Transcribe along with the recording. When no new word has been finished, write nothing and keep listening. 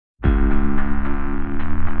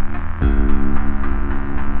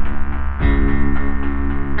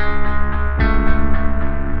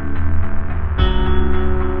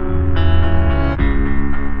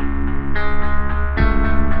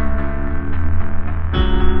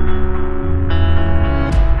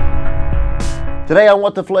Today on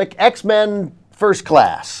What the Flick, X-Men First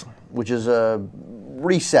Class, which is a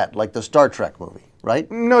reset like the Star Trek movie,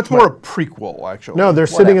 right? No, it's more a prequel, actually. No, they're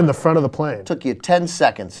sitting in the front of the plane. Took you 10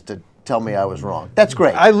 seconds to tell me I was wrong. That's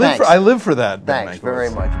great. I live for that. Thanks very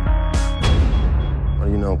much. What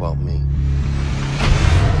do you know about me?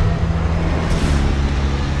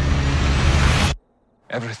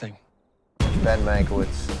 Everything. Ben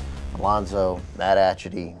Mankiewicz, Alonso, Matt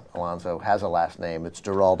Atchity. Alonso has a last name. It's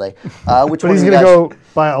Duralde. Which But one he's of you going to guys- go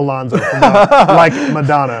by Alonso, from now, like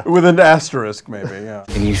Madonna. With an asterisk, maybe, yeah.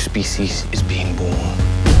 A new species is being born.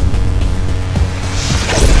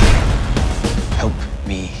 Help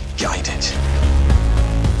me guide it.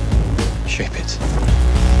 Shape it.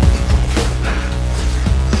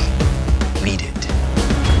 Lead it.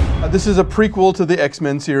 This is a prequel to the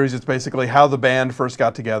X-Men series. It's basically how the band first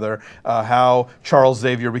got together, how Charles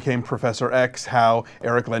Xavier became Professor X, how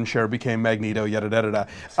Erik Lensherr became Magneto, yada da da da.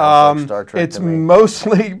 Sounds like Star Trek It's to me.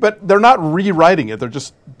 mostly, but they're not rewriting it. They're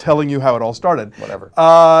just telling you how it all started. Whatever.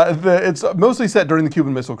 It's mostly set during the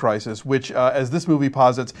Cuban Missile Crisis, which, as this movie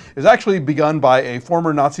posits, is actually begun by a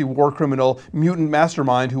former Nazi war criminal, mutant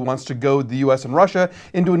mastermind who wants to goad the U.S. and Russia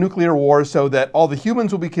into a nuclear war so that all the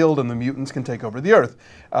humans will be killed and the mutants can take over the Earth.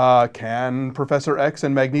 Can Professor X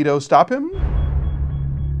and Magneto stop him?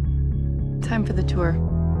 Time for the tour. You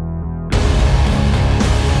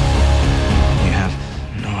have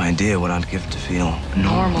no idea what I'd give to feel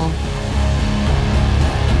Normal.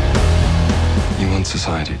 You want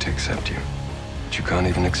society to accept you, but you can't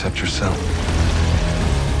even accept yourself.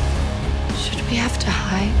 Should we have to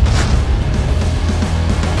hide?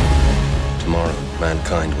 Tomorrow,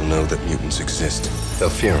 mankind will know that mutants exist. They'll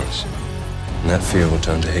fear us, and that fear will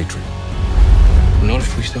turn to hatred. Not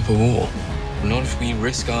if we stop a war. Not if we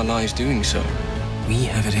risk our lives doing so. We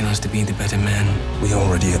have it in us to be the better men. We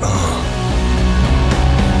already are.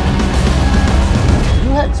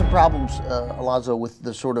 You had some problems, Alonso, with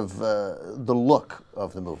the sort of the look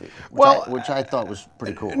of the movie, which I thought was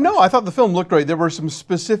pretty cool. No, I thought the film looked great. There were some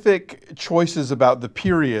specific choices about the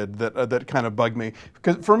period that kind of bugged me.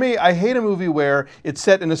 Because for me, I hate a movie where it's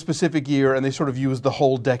set in a specific year and they sort of use the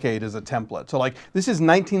whole decade as a template. So like, this is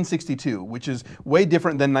 1962, which is way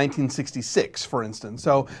different than 1966, for instance.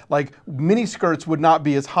 So like, mini skirts would not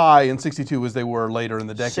be as high in 62 as they were later in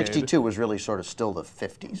the decade. 62 was really sort of still the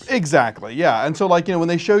 50s. Exactly, yeah. And so like, you know, when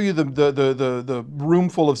they show you the room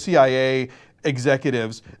full of CIA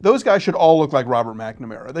executives, those guys should all look like Robert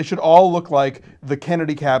McNamara. They should all look like the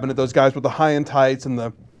Kennedy cabinet, those guys with the high-end tights and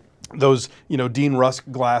those, you know, Dean Rusk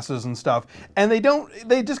glasses and stuff. And they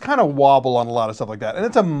just kind of wobble on a lot of stuff like that. And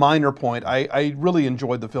it's a minor point. I really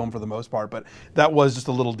enjoyed the film for the most part, but that was just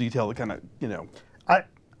a little detail that kind of, you know. I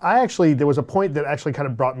actually, there was a point that actually kind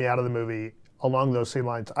of brought me out of the movie along those same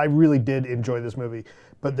lines. I really did enjoy this movie,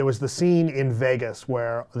 but there was the scene in Vegas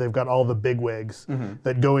where they've got all the bigwigs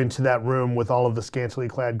that go into that room with all of the scantily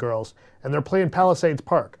clad girls, and they're playing Palisades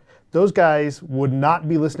Park. Those guys would not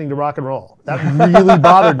be listening to rock and roll. That really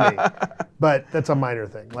bothered me, but that's a minor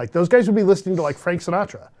thing. Like, those guys would be listening to like Frank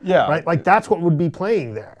Sinatra. Yeah. Right? Like, that's what would be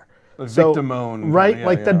playing there. The Victimone. Right? Yeah,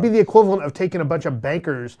 like, yeah. that'd be the equivalent of taking a bunch of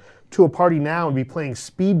bankers to a party now and be playing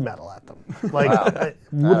speed metal at them. Like, it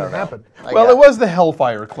wouldn't happen. Well, it was the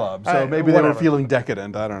Hellfire Club, so maybe they were whatever. feeling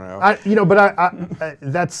decadent. I don't know. You know, but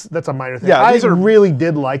that's a minor thing. Yeah, I these are- really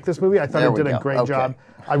did like this movie. I thought There it we did a go. great Okay. job.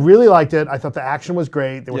 I really liked it. I thought the action was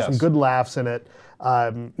great. There were some Yes. good laughs in it.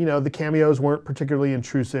 You know, the cameos weren't particularly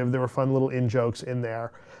intrusive. There were fun little in-jokes in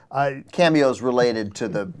there. Cameos related to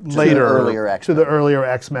the Later. earlier X-Men. To the earlier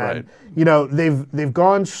X-Men. Right. You know, they've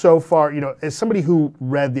gone so far, you know, as somebody who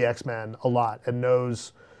read the X-Men a lot and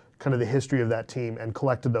knows kind of the history of that team and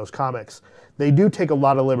collected those comics, they do take a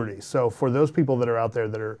lot of liberties. So for those people that are out there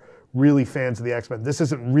that are really fans of the X-Men, this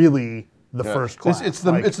isn't really the first class. It's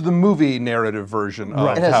the movie narrative version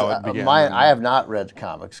of It has, how it began. I have not read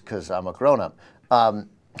comics because I'm a grown-up.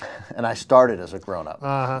 And I started as a grown-up.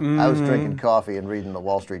 I was drinking coffee and reading the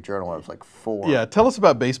Wall Street Journal when I was like 4. Yeah, tell us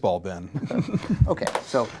about baseball, Ben. Okay,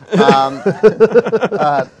 so,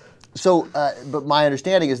 but my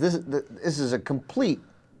understanding is this is a complete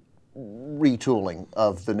retooling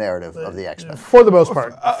of the narrative of the X-Men. For the most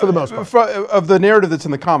part. For the most part. Of the narrative that's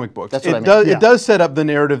in the comic books. That's what I mean. It does set up the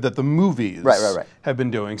narrative that the movies Right. have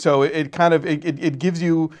been doing. So it kind of it gives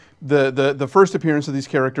you the first appearance of these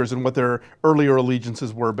characters and what their earlier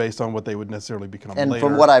allegiances were based on what they would necessarily become And later.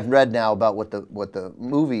 from what I've read now about what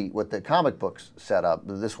the comic books set up,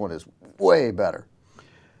 this one is way better.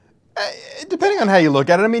 Depending on how you look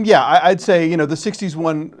at it, I mean, yeah, I'd say, you know, the 60s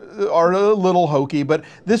one are a little hokey, but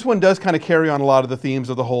this one does kind of carry on a lot of the themes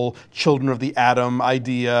of the whole children of the atom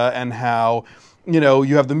idea and how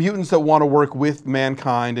you have the mutants that want to work with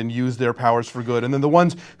mankind and use their powers for good, and then the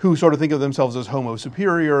ones who sort of think of themselves as homo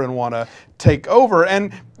superior and want to take over.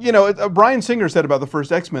 And Bryan Singer said about the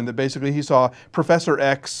first X-Men that basically he saw Professor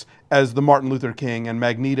X as the Martin Luther King and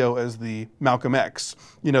Magneto as the Malcolm X,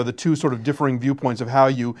 the two sort of differing viewpoints of how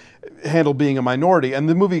you handle being a minority. And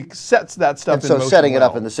the movie sets that stuff in motion. So setting it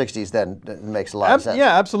up in the 60s then makes a lot of sense.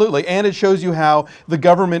 Yeah, absolutely. And it shows you how the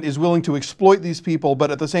government is willing to exploit these people, but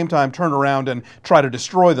at the same time turn around and try to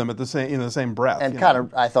destroy them in the same breath. And kind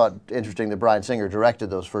of, I thought, interesting that Bryan Singer directed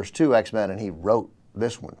those first two X-Men and he wrote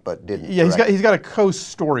this one, but didn't. Yeah, he's got a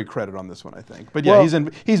co-story credit on this one, I think. But yeah,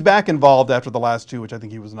 he's back involved after the last two, which I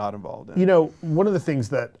think he was not involved in. One of the things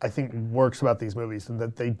that I think works about these movies and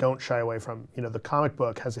that they don't shy away from, the comic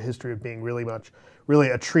book has a history of being really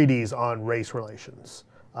a treatise on race relations,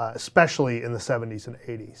 especially in the 70s and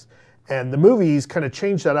 80s. And the movies kind of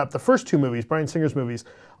changed that up. The first two movies, Bryan Singer's movies,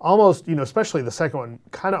 almost, especially the second one,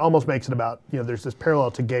 kind of almost makes it about, there's this parallel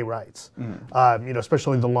to gay rights.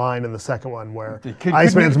 Especially the line in the second one where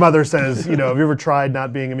Iceman's mother says, have you ever tried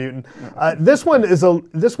not being a mutant? This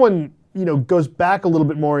one goes back a little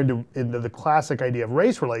bit more into the classic idea of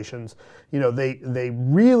race relations. They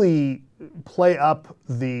really play up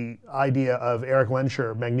the idea of Erik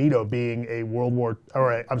Lensherr, Magneto, being a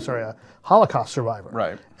Holocaust survivor.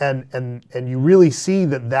 Right. And you really see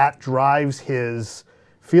that drives his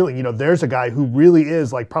feeling. There's a guy who really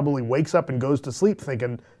is probably wakes up and goes to sleep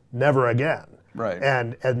thinking never again. Right.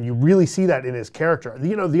 And you really see that in his character.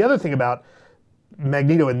 The other thing about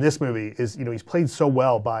Magneto in this movie is, he's played so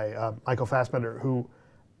well by Michael Fassbender, who,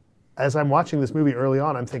 as I'm watching this movie early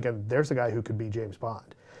on, I'm thinking, there's a guy who could be James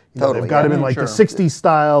Bond. Totally. They've got him in the 60s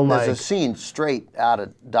style. There's a scene straight out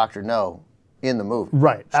of Dr. No in the movie.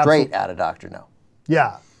 Right. Straight out of Dr. No.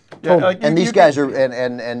 Yeah. Totally. And these guys are,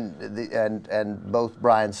 and both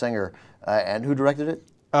Bryan Singer and who directed it?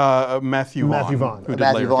 Matthew Vaughn.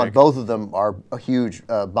 Matthew Vaughn. Both of them are huge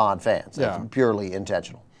Bond fans. Yeah. It's purely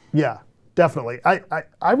intentional. Yeah. Definitely. I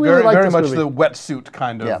really like this movie. Very much the wetsuit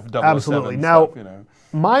kind of 007 absolutely. stuff, Now,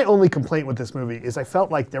 my only complaint with this movie is I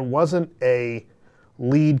felt like there wasn't a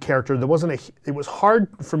lead character. It was hard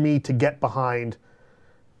for me to get behind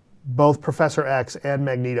both Professor X and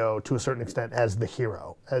Magneto to a certain extent as the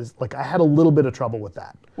hero. I had a little bit of trouble with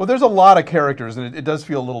that. Well, there's a lot of characters, and it does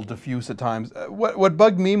feel a little diffuse at times. What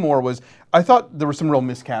bugged me more was I thought there was some real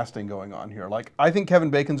miscasting going on here. I think Kevin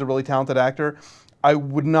Bacon's a really talented actor. I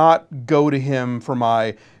would not go to him for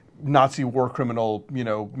my Nazi war criminal,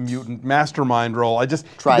 mutant mastermind role. I just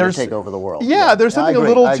try to take over the world. Yeah, there's something a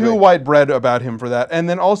little too white bread about him for that. And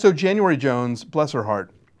then also January Jones, bless her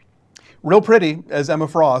heart, real pretty as Emma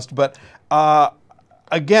Frost, but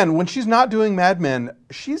again, when she's not doing Mad Men,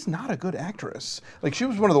 she's not a good actress. She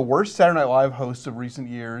was one of the worst Saturday Night Live hosts of recent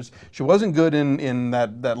years. She wasn't good in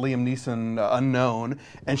that Liam Neeson Unknown,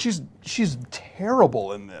 and she's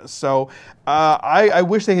terrible in this. So I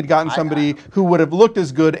wish they had gotten somebody who would have looked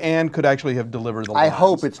as good and could actually have delivered the lines. I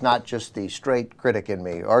hope it's not just the straight critic in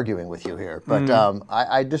me arguing with you here, but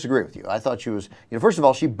I disagree with you. I thought she was, first of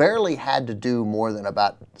all, she barely had to do more than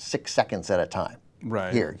about 6 seconds at a time.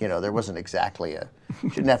 Right. Here, there wasn't exactly she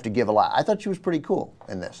didn't have to give a lot. I thought she was pretty cool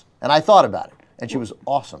in this, and I thought about it, and she was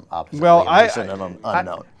awesome opposite Liam Neeson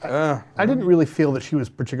Unknown. I didn't really feel that she was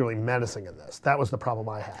particularly menacing in this. That was the problem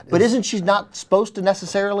I had. But isn't she not supposed to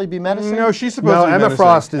necessarily be menacing? No, she's supposed to be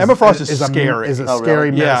menacing. Emma Frost is scary. Is a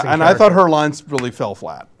scary, menacing and I thought her lines really fell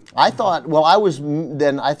flat. I thought,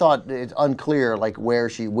 I thought it's unclear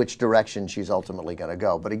which direction she's ultimately going to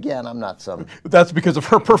go. But again, I'm not some. That's because of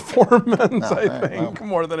her performance, I think,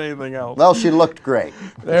 more than anything else. Well, she looked great.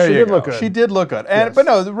 She did look good. She did look good. And, But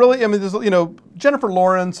no, really, there's, Jennifer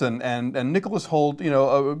Lawrence and Nicholas Hoult,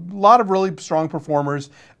 a lot of really strong performers.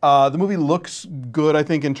 The movie looks good, I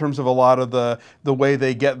think, in terms of a lot of the way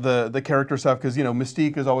they get the character stuff, because,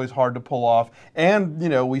 Mystique is always hard to pull off. And,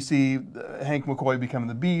 we see Hank McCoy becoming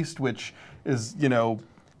the Beast, which is,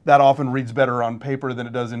 that often reads better on paper than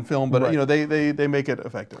it does in film, but they make it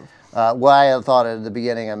effective. What I thought at the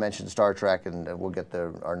beginning, I mentioned Star Trek, and we'll get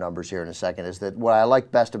our numbers here in a second, is that what I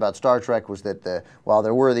liked best about Star Trek was that while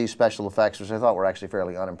there were these special effects, which I thought were actually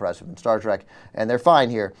fairly unimpressive in Star Trek, and they're fine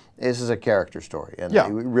here, this is a character story, and you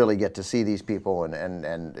really get to see these people,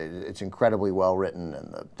 and it's incredibly well written,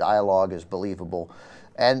 and the dialogue is believable.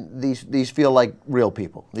 And these feel like real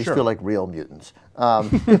people. These feel like real mutants.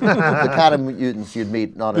 The kind of mutants you'd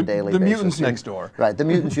meet on a daily basis. The mutants next door. Right, the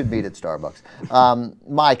mutants you'd meet at Starbucks.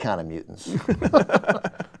 My kind of mutants.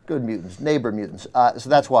 Good mutants, neighbor mutants. So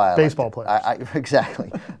that's why I baseball players.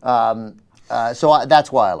 Exactly.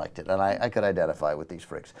 That's why I liked it, and I could identify with these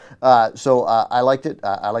freaks. I liked it.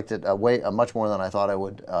 I liked it much more than I thought I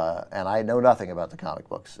would, and I know nothing about the comic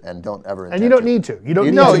books, and don't ever. And you don't need to. You don't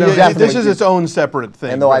need No, to know. this is its own separate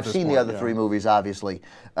thing. And though at I've this seen point, the other three movies, obviously,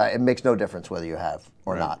 it makes no difference whether you have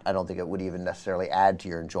or not. I don't think it would even necessarily add to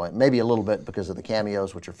your enjoyment. Maybe a little bit because of the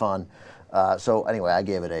cameos, which are fun. So anyway, I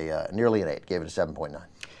gave it nearly an 8. Gave it a 7.9.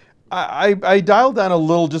 I dialed down a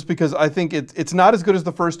little just because I think it's not as good as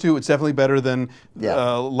the first two. It's definitely better than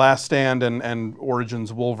Last Stand and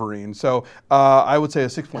Origins Wolverine. So I would say a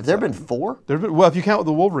 6.7. Have there been 4? Well, if you count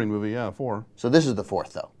the Wolverine movie, yeah, 4. So this is the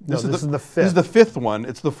 4th, though. This is the 5th. This is the 5th one.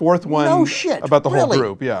 It's the 4th one. No shit, about the whole really?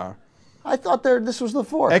 group. Yeah. I thought this was the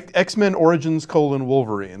 4th. X-Men Origins: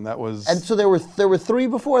 Wolverine. That was. And so there were 3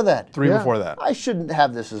 before that. 3 before that. I shouldn't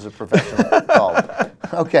have this as a professional call.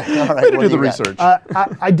 Okay, all right. Way to do the research.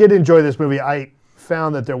 I did enjoy this movie. I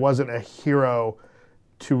found that there wasn't a hero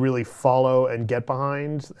to really follow and get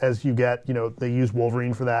behind as you get. They use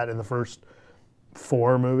Wolverine for that in the first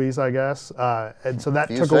 4 movies, I guess. And so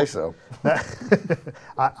that You took say so.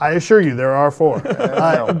 I assure you, there are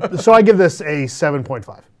 4. So I give this a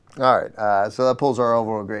 7.5. All right, so that pulls our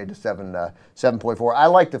overall grade to 7.4. I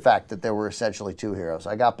like the fact that there were essentially 2 heroes.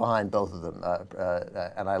 I got behind both of them,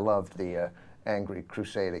 and I loved the angry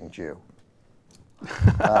crusading Jew.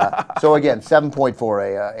 So again,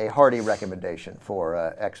 7.4, a hearty recommendation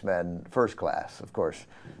for X-Men First Class, of course,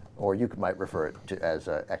 or you might refer it to as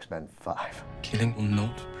X-Men 5. Killing will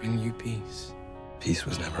not bring you peace. Peace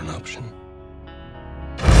was never an option.